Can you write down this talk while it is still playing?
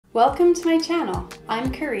Welcome to my channel.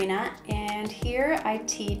 I'm Karina, and here I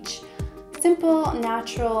teach simple,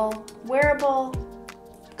 natural, wearable,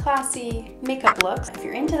 classy makeup looks. If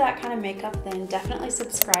you're into that kind of makeup, then definitely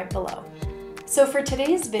subscribe below. So for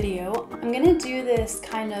today's video, I'm gonna do this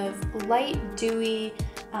kind of light, dewy,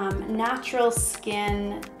 natural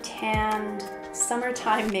skin, tanned,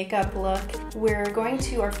 summertime makeup look. We're going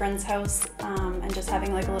to our friend's house and just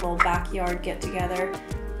having like a little backyard get together.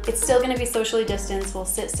 It's still gonna be socially distanced. We'll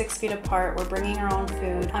sit 6 feet apart. We're bringing our own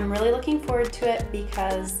food. I'm really looking forward to it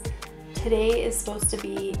because today is supposed to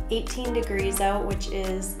be 18 degrees out, which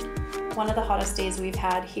is one of the hottest days we've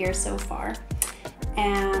had here so far.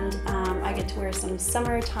 And I get to wear some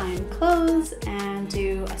summertime clothes and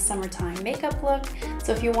do a summertime makeup look.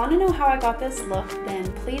 So if you want to know how I got this look,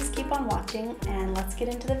 then please keep on watching and let's get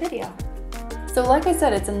into the video. So like I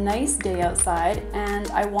said, it's a nice day outside and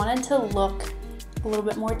I wanted to look a little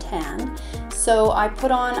bit more tan. So I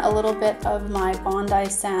put on a little bit of my Bondi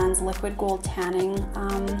Sands liquid gold tanning,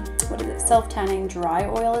 what is it, self-tanning dry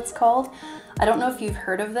oil it's called. I don't know if you've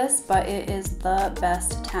heard of this, but it is the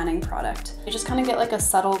best tanning product. You just kind of get like a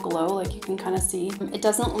subtle glow, like you can kind of see. It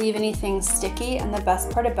doesn't leave anything sticky, and the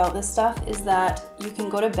best part about this stuff is that you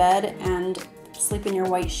can go to bed and sleep in your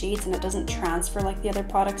white sheets and it doesn't transfer like the other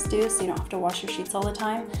products do, so you don't have to wash your sheets all the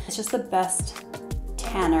time. It's just the best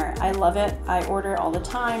tanner. I love it. I order all the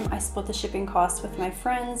time. I split the shipping costs with my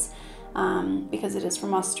friends because it is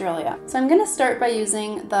from Australia. So I'm going to start by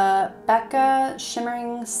using the Becca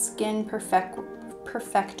Shimmering Skin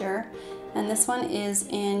Perfector, and this one is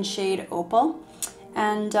in shade Opal.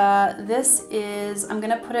 And this is, I'm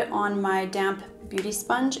going to put it on my damp beauty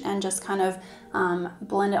sponge and just kind of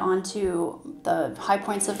blend it onto the high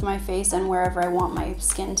points of my face and wherever I want my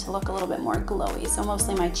skin to look a little bit more glowy, so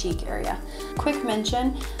mostly my cheek area. Quick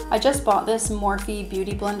mention, I just bought this Morphe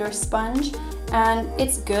Beauty Blender sponge and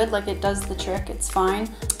it's good, like it does the trick, it's fine.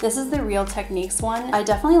 This is the Real Techniques one. I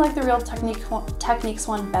definitely like the Real Techniques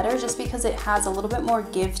one better just because it has a little bit more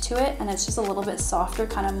give to it and it's just a little bit softer,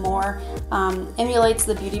 kind of more, emulates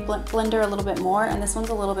the Beauty Blender a little bit more, and this one's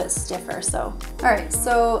a little bit stiffer, so. Alright,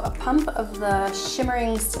 so a pump of the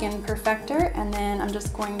Shimmering Skin Perfector, and then I'm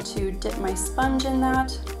just going to dip my sponge in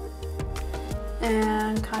that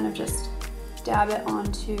and kind of just dab it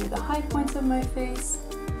onto the high points of my face.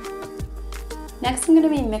 Next, I'm going to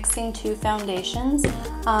be mixing two foundations.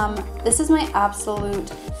 This is my absolute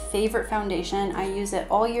favorite foundation. I use it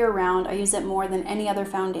all year round. I use it more than any other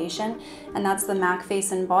foundation, and that's the MAC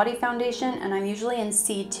Face and Body Foundation, and I'm usually in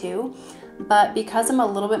C2. But because I'm a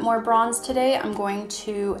little bit more bronzed today, I'm going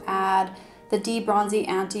to add the De-Bronzy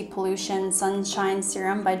Anti-Pollution Sunshine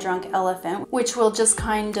Serum by Drunk Elephant, which will just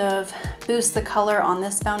kind of boost the color on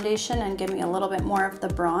this foundation and give me a little bit more of the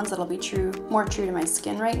bronze. It'll be more true to my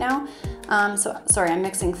skin right now. So sorry, I'm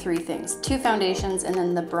mixing three things. Two foundations and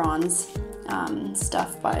then the bronze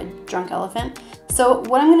stuff by Drunk Elephant. So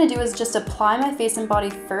what I'm gonna do is just apply my face and body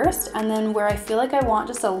first, and then where I feel like I want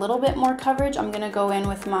just a little bit more coverage, I'm gonna go in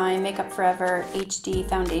with my Makeup Forever HD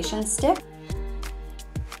foundation stick.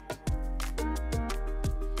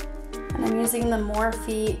 And I'm using the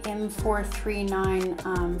Morphe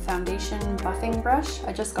M439 foundation buffing brush.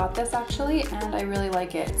 I just got this actually, and I really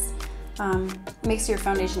like it. It makes your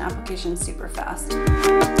foundation application super fast.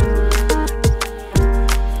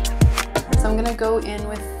 So I'm gonna go in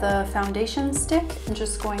with the foundation stick and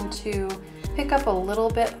just going to pick up a little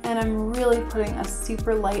bit, and I'm really putting a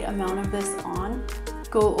super light amount of this on.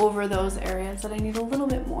 Go over those areas that I need a little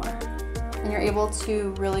bit more. And you're able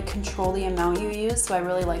to really control the amount you use, so I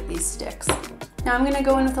really like these sticks. Now I'm gonna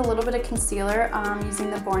go in with a little bit of concealer. I'm using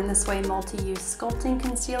the Born This Way Multi-Use Sculpting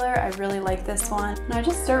Concealer. I really like this one. And I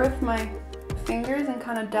just start with my fingers and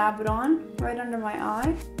kind of dab it on right under my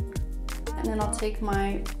eye. And then I'll take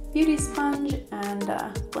my beauty sponge and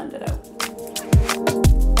blend it out.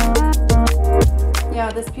 Yeah,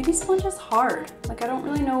 this beauty sponge is hard. Like, I don't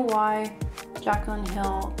really know why Jaclyn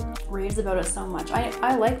Hill raves about it so much.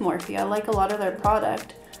 I like Morphe. I like a lot of their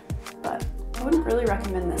product, but I wouldn't really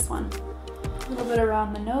recommend this one. A little bit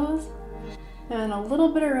around the nose and a little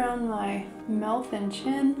bit around my mouth and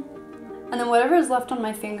chin. And then whatever is left on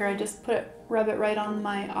my finger, I just rub it right on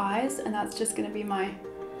my eyes, and that's just gonna be my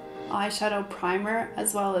eyeshadow primer,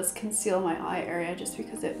 as well as conceal my eye area just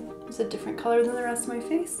because it is a different color than the rest of my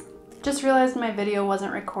face. Just realized my video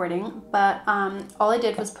wasn't recording, but all I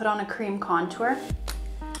did was put on a cream contour.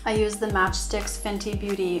 I used the Matchsticks Fenty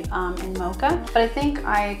Beauty in Mocha, but I think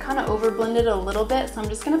I kind of over blended a little bit, so I'm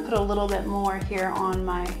just gonna put a little bit more here on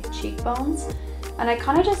my cheekbones. And I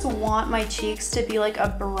kind of just want my cheeks to be like a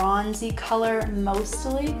bronzy color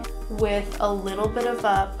mostly, with a little bit of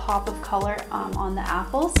a pop of color on the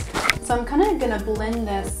apples. So I'm kind of gonna blend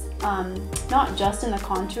this not just in the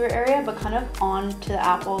contour area, but kind of onto the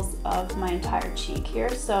apples of my entire cheek here.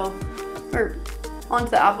 So, or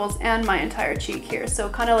onto the apples and my entire cheek here. So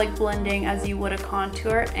kind of like blending as you would a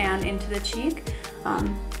contour and into the cheek,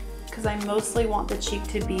 because I mostly want the cheek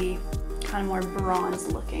to be kind of more bronze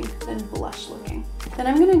looking than blush looking. Then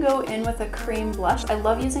I'm gonna go in with a cream blush. I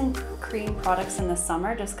love using cream products in the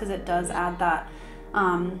summer just because it does add that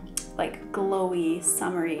like glowy,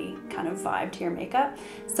 summery kind of vibe to your makeup.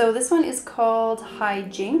 So this one is called High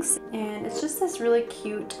Jinx, and it's just this really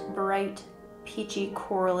cute, bright, peachy,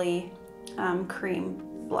 corally cream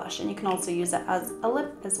blush, and you can also use it as a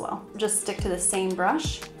lip as well. Just stick to the same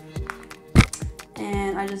brush,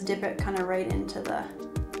 and I just dip it kind of right into the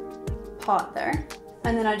pot there,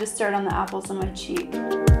 and then I just start on the apples on my cheek.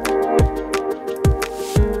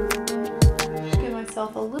 Give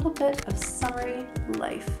myself a little bit of summery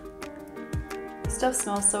life. This stuff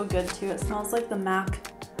smells so good too. It smells like the MAC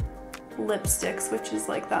lipsticks, which is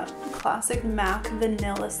like that classic MAC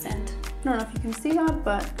vanilla scent. I don't know if you can see that,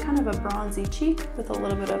 but kind of a bronzy cheek with a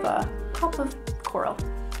little bit of a pop of coral.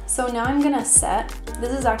 So now I'm gonna set.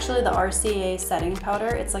 This is actually the RCA setting powder.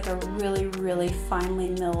 It's like a really, really finely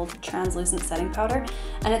milled translucent setting powder.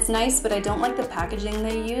 And it's nice, but I don't like the packaging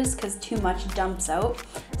they use because too much dumps out.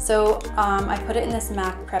 So I put it in this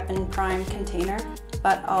MAC Prep and Prime container,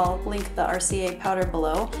 but I'll link the RCA powder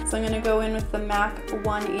below. So I'm gonna go in with the MAC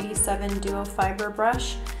 187 Duo Fiber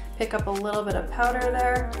brush, pick up a little bit of powder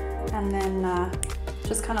there, and then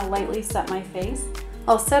just kind of lightly set my face.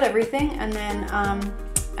 I'll set everything, and then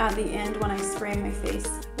at the end when I spray my face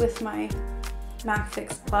with my MAC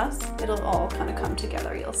Fix Plus, it'll all kind of come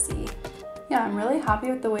together, you'll see. Yeah, I'm really happy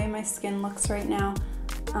with the way my skin looks right now.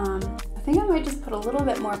 I think I might just put a little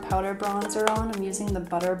bit more powder bronzer on. I'm using the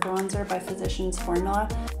Butter Bronzer by Physicians Formula,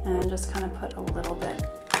 and just kind of put a little bit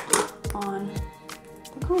on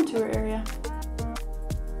the contour area.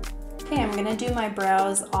 Okay, I'm gonna do my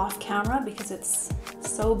brows off camera because it's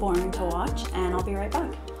so boring to watch, and I'll be right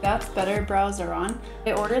back. That's better, brows are on.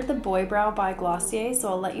 I ordered the Boy Brow by Glossier, so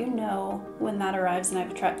I'll let you know when that arrives and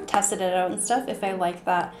I've tested it out and stuff if I like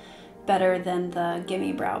that better than the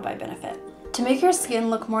Gimme Brow by Benefit. To make your skin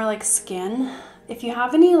look more like skin, if you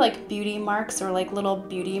have any like beauty marks or like little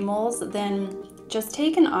beauty moles, then just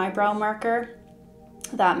take an eyebrow marker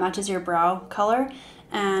that matches your brow color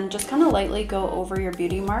and just kind of lightly go over your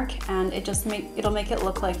beauty mark, and it'll make it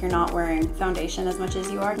look like you're not wearing foundation as much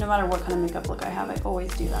as you are. No matter what kind of makeup look I have, I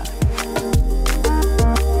always do that.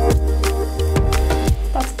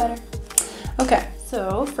 That's better. Okay,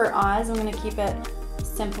 so for eyes, I'm gonna keep it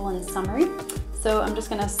simple and summery. So I'm just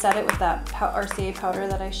gonna set it with that RCA powder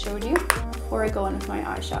that I showed you before I go in with my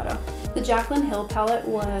eyeshadow. The Jaclyn Hill palette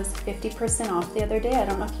was 50% off the other day. I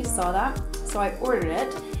don't know if you saw that. So I ordered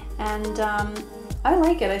it, and I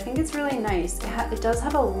like it. I think it's really nice. It does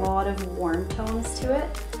have a lot of warm tones to it,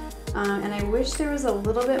 and I wish there was a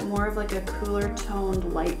little bit more of like a cooler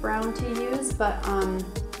toned light brown to use, but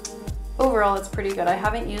overall it's pretty good. I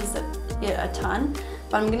haven't used it a ton,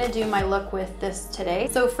 but I'm gonna do my look with this today.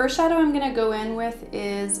 So first shadow I'm gonna go in with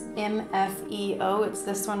is MFEO. It's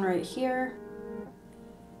this one right here.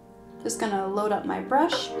 Just gonna load up my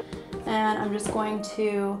brush, and I'm just going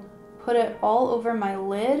to put it all over my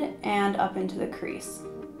lid and up into the crease.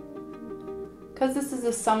 Because this is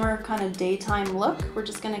a summer kind of daytime look, we're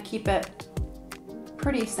just gonna keep it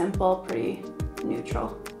pretty simple, pretty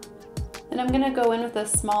neutral. Then I'm gonna go in with a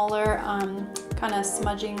smaller kind of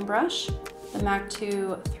smudging brush, the MAC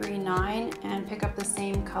 239, and pick up the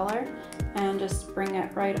same color and just bring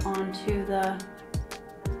it right onto the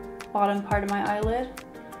bottom part of my eyelid.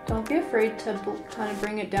 Don't be afraid to kind of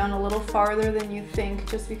bring it down a little farther than you think,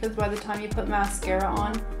 just because by the time you put mascara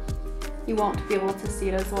on, you won't be able to see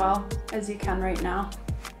it as well as you can right now.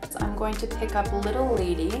 So I'm going to pick up Little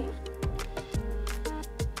Lady.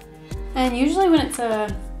 And usually when it's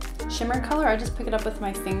a shimmer color, I just pick it up with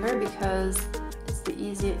my finger because it's the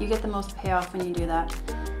easiest, you get the most payoff when you do that.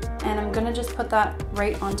 And I'm gonna just put that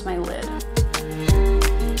right onto my lid.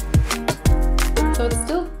 So it's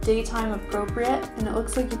still daytime appropriate, and it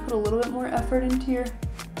looks like you put a little bit more effort into your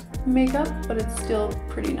makeup, but it's still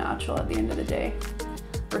pretty natural at the end of the day,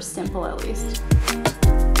 or simple at least.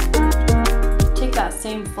 Take that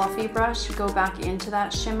same fluffy brush, go back into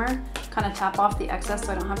that shimmer, kind of tap off the excess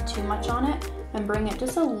so I don't have too much on it, and bring it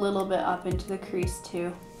just a little bit up into the crease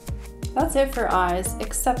too. That's it for eyes,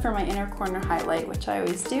 except for my inner corner highlight, which I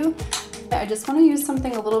always do. I just want to use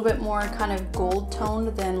something a little bit more kind of gold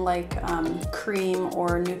toned than like cream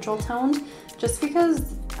or neutral toned, just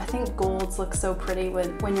because I think golds look so pretty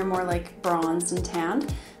when you're more like bronzed and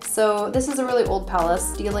tanned. So this is a really old palette,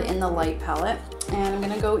 Steal It in the Light palette, and I'm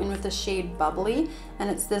gonna go in with the shade Bubbly, and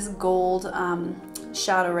it's this gold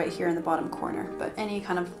shadow right here in the bottom corner, but any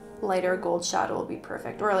kind of lighter gold shadow will be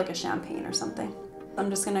perfect, or like a champagne or something. I'm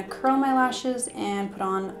just gonna curl my lashes and put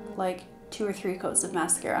on like 2 or 3 coats of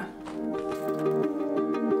mascara.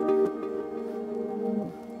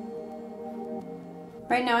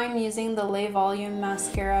 Right now I'm using the Lay Volume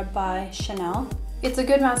Mascara by Chanel. It's a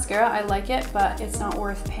good mascara, I like it, but it's not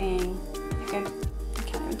worth paying. I can't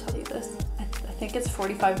even tell you this. I think it's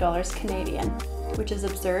 $45 Canadian, which is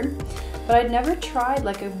absurd. But I'd never tried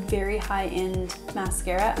like a very high-end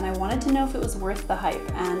mascara, and I wanted to know if it was worth the hype.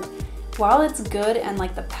 And while it's good and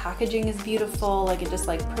like the packaging is beautiful, like it just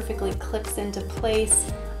like perfectly clips into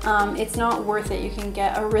place, it's not worth it. You can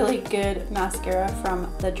get a really good mascara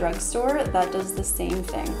from the drugstore that does the same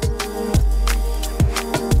thing.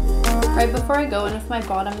 Right before I go in with my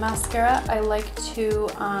bottom mascara, I like to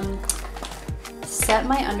set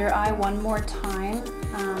my under eye one more time,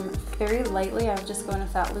 very lightly. I would just go in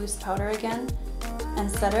with that loose powder again and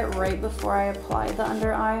set it right before I apply the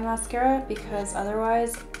under eye mascara, because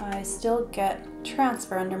otherwise I still get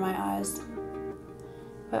transfer under my eyes.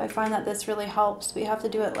 But I find that this really helps, but you have to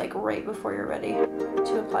do it like right before you're ready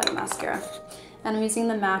to apply the mascara. And I'm using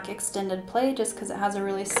the MAC Extended Play just because it has a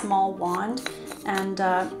really small wand, and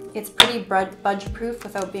it's pretty budge proof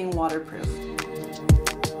without being waterproof.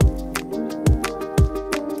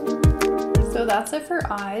 So that's it for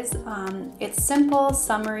eyes. It's simple,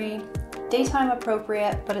 summery, daytime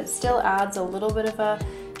appropriate, but it still adds a little bit of a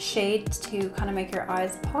shade to kind of make your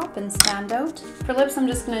eyes pop and stand out. For lips, I'm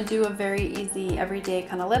just going to do a very easy everyday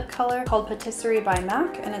kind of lip color called Patisserie by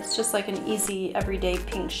MAC, and it's just like an easy everyday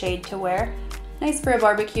pink shade to wear. Nice for a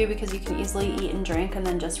barbecue because you can easily eat and drink and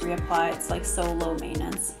then just reapply. It's like so low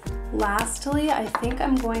maintenance. Lastly, I think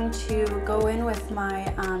I'm going to go in with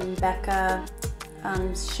my Becca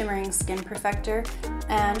Shimmering Skin Perfector,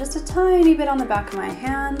 and just a tiny bit on the back of my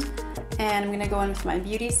hand. And I'm going to go in with my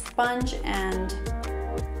beauty sponge and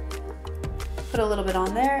put a little bit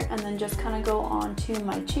on there, and then just kind of go on to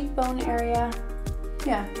my cheekbone area.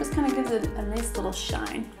 Yeah, just kind of gives it a nice little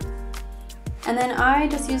shine. And then I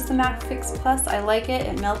just use the MAC Fix Plus. I like it.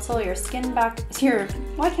 It melts all your skin back.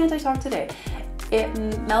 Why can't I talk today? It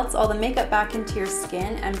melts all the makeup back into your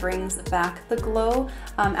skin and brings back the glow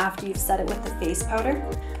after you've set it with the face powder.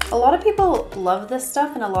 A lot of people love this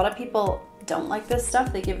stuff, and a lot of people don't like this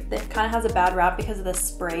stuff. It kind of has a bad rap because of the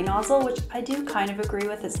spray nozzle, which I do kind of agree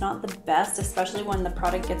with. It's not the best, especially when the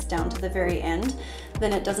product gets down to the very end.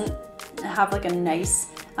 Then it doesn't have like a nice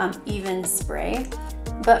even spray.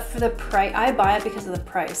 But for the price, I buy it because of the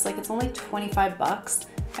price. Like, it's only 25 bucks,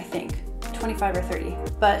 I think, 25 or 30.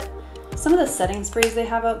 But some of the setting sprays they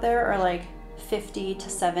have out there are like 50 to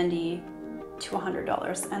 70 to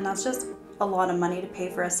 $100, and that's just a lot of money to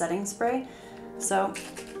pay for a setting spray. So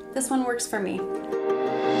this one works for me.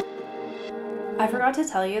 I forgot to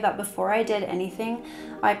tell you that before I did anything,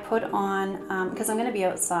 I put on, because I'm going to be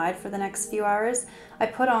outside for the next few hours, I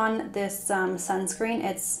put on this sunscreen.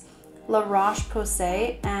 It's La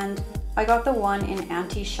Roche-Posay, and I got the one in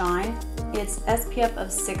Anti-Shine. It's SPF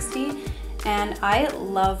of 60, and I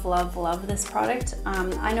love, love, love this product.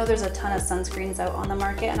 I know there's a ton of sunscreens out on the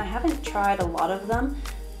market, and I haven't tried a lot of them.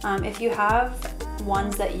 If you have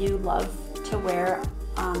ones that you love to wear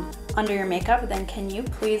under your makeup, then can you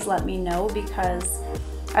please let me know, because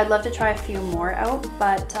I'd love to try a few more out,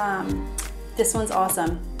 but this one's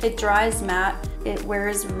awesome. It dries matte, it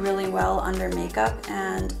wears really well under makeup,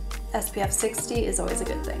 and SPF 60 is always a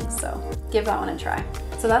good thing, so give that one a try.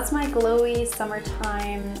 So that's my glowy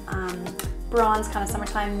summertime bronze kind of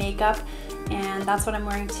summertime makeup, and that's what I'm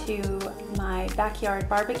wearing to my backyard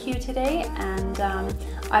barbecue today. And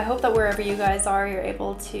I hope that wherever you guys are, you're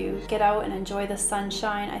able to get out and enjoy the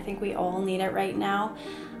sunshine. I think we all need it right now.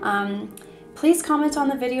 Please comment on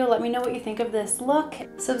the video, let me know what you think of this look.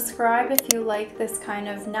 Subscribe if you like this kind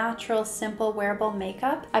of natural, simple, wearable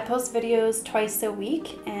makeup. I post videos twice a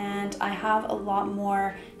week, and I have a lot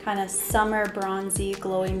more kind of summer bronzy,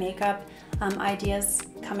 glowy makeup ideas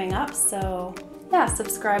coming up. So yeah,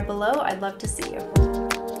 subscribe below. I'd love to see you.